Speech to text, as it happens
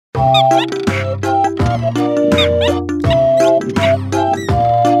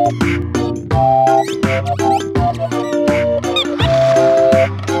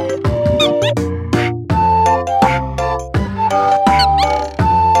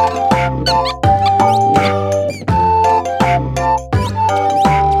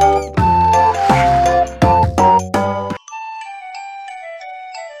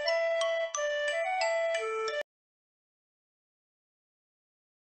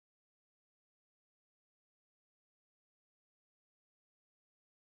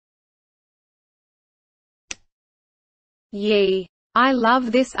Yee! I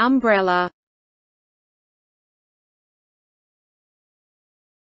love this umbrella.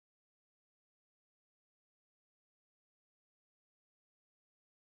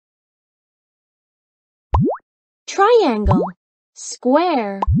 Triangle,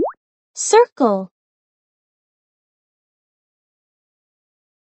 square, circle.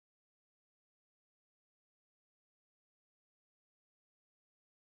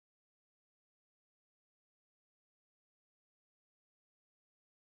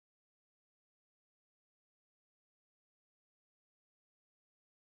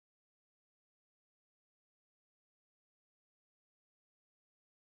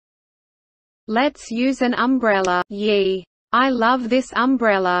 Let's use an umbrella. Yee! I love this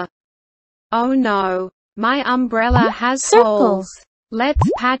umbrella. Oh no! My umbrella has Circle. holes. Let's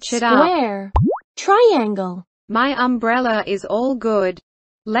patch it up. Square, triangle. My umbrella is all good.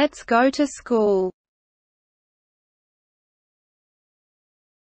 Let's go to school.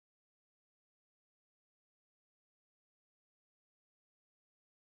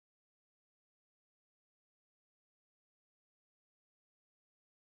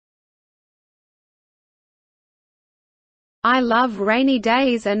 I love rainy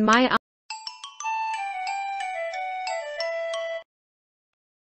days and my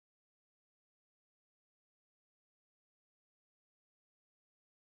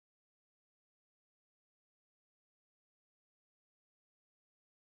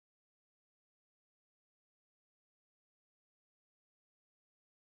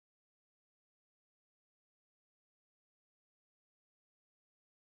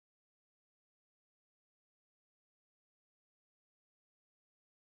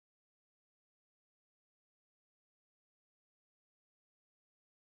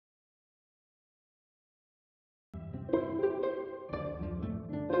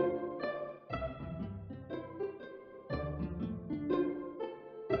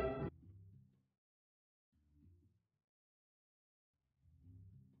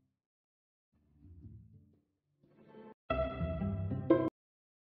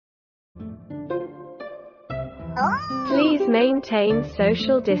Please maintain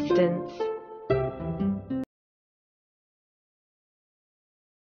social distance.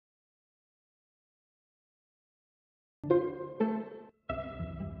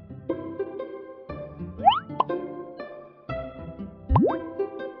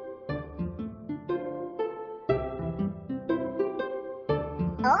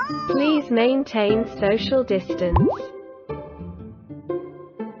 Please maintain social distance.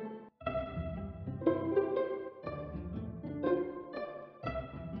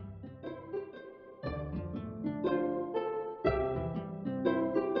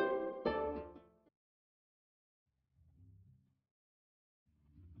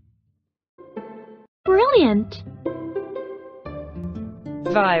 Brilliant!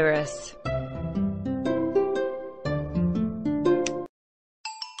 virus.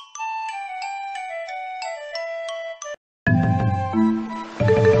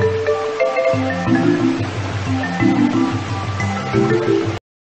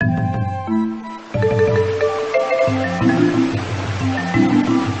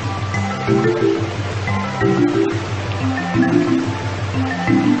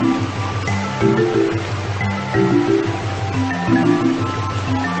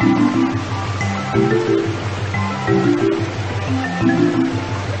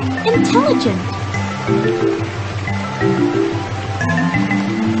 Intelligent.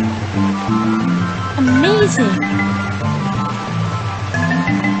 Amazing.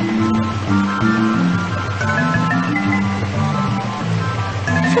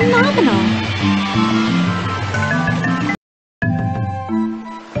 Phenomenal.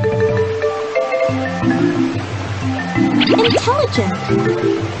 Intelligent.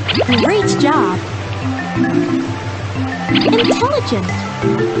 Great job. Intelligent.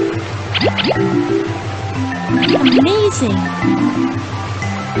 Amazing.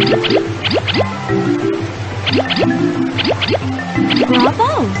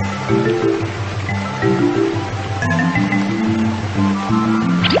 Bravo.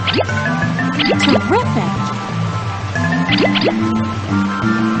 Terrific.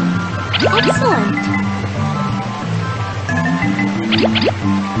 Excellent.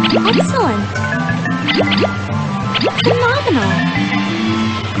 Excellent. Phenomenal.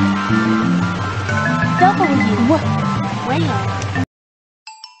 Whale.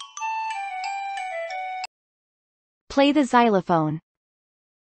 Play the xylophone.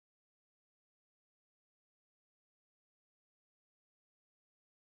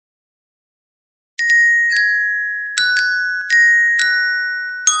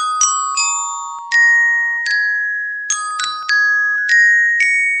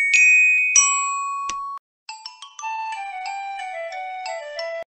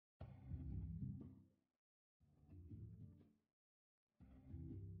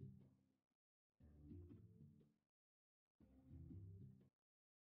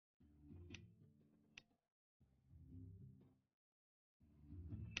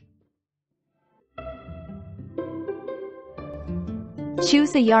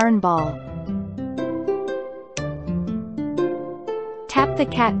 Choose a yarn ball. Tap the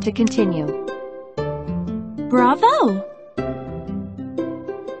cat to continue. Bravo!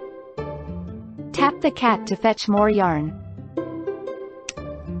 Tap the cat to fetch more yarn.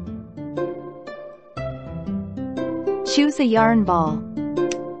 Choose a yarn ball.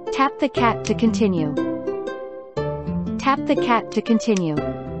 Tap the cat to continue. Tap the cat to continue.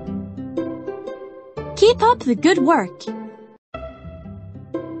 Keep up the good work.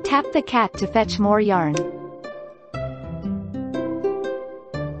 Tap the cat to fetch more yarn.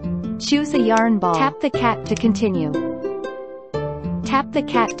 Choose a yarn ball. Tap the cat to continue. Tap the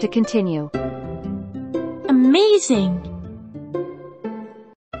cat to continue. Amazing!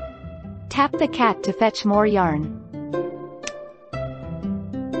 Tap the cat to fetch more yarn.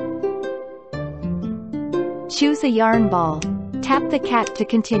 Choose a yarn ball. Tap the cat to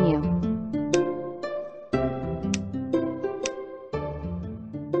continue.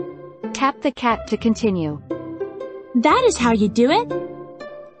 Tap the cat to continue. That is how you do it?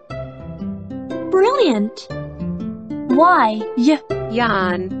 Brilliant!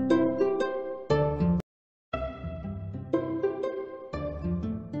 Yarn.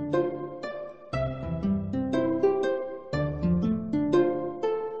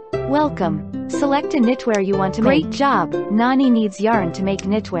 Welcome. Select a knitwear you want to make. Great job! Nani needs yarn to make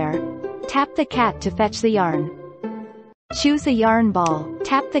knitwear. Tap the cat to fetch the yarn. Choose a yarn ball.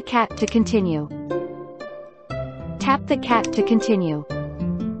 Tap the cat to continue. Tap the cat to continue.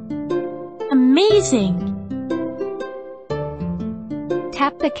 Amazing!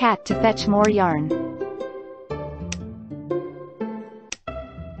 Tap the cat to fetch more yarn.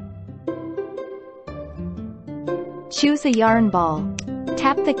 Choose a yarn ball.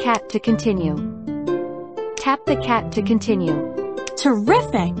 Tap the cat to continue. Tap the cat to continue.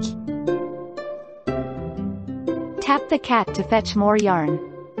 Terrific! Tap the cat to fetch more yarn.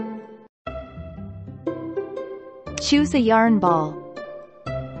 Choose a yarn ball.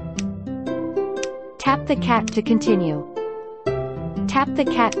 Tap the cat to continue. Tap the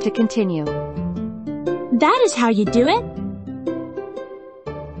cat to continue. That is how you do it?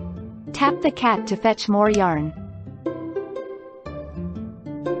 Tap the cat to fetch more yarn.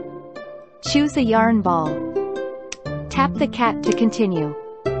 Choose a yarn ball. Tap the cat to continue.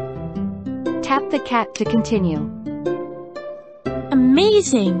 Tap the cat to continue.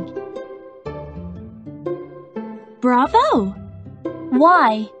 Amazing! Bravo!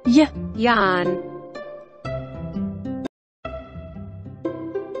 Yarn.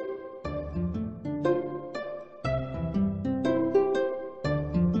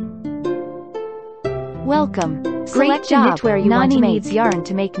 Welcome. Great Select job. a knitwear you want to Nani make. needs Yarn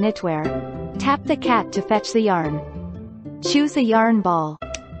to make knitwear. Tap the cat to fetch the yarn. Choose a yarn ball.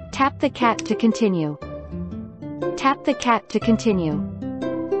 Tap the cat to continue. Tap the cat to continue.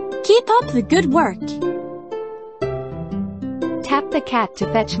 Keep up the good work. Tap the cat to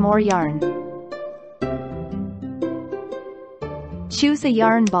fetch more yarn. Choose a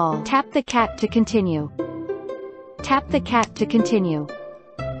yarn ball. Tap the cat to continue. Tap the cat to continue.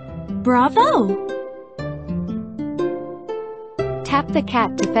 Bravo! Tap the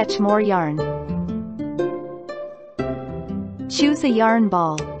cat to fetch more yarn. Choose a yarn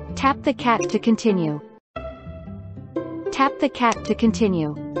ball. Tap the cat to continue. Tap the cat to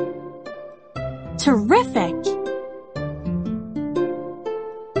continue. Terrific!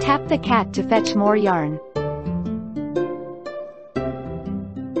 Tap the cat to fetch more yarn.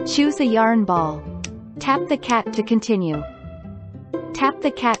 Choose a yarn ball. Tap the cat to continue. Tap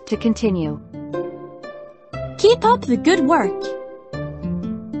the cat to continue. Keep up the good work.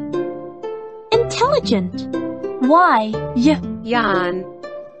 Intelligent. Yarn.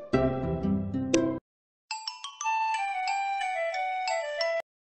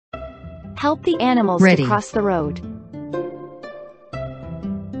 Help the animals Ready. to cross the road.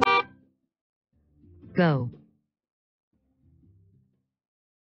 Go.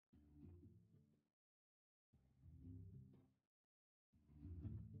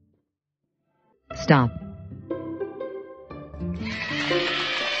 Stop.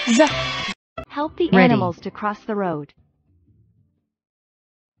 Help the Ready. animals to cross the road.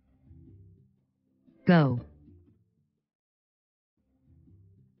 Go.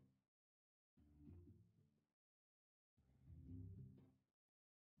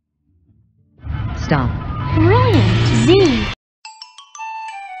 Stop. Brilliant! Z.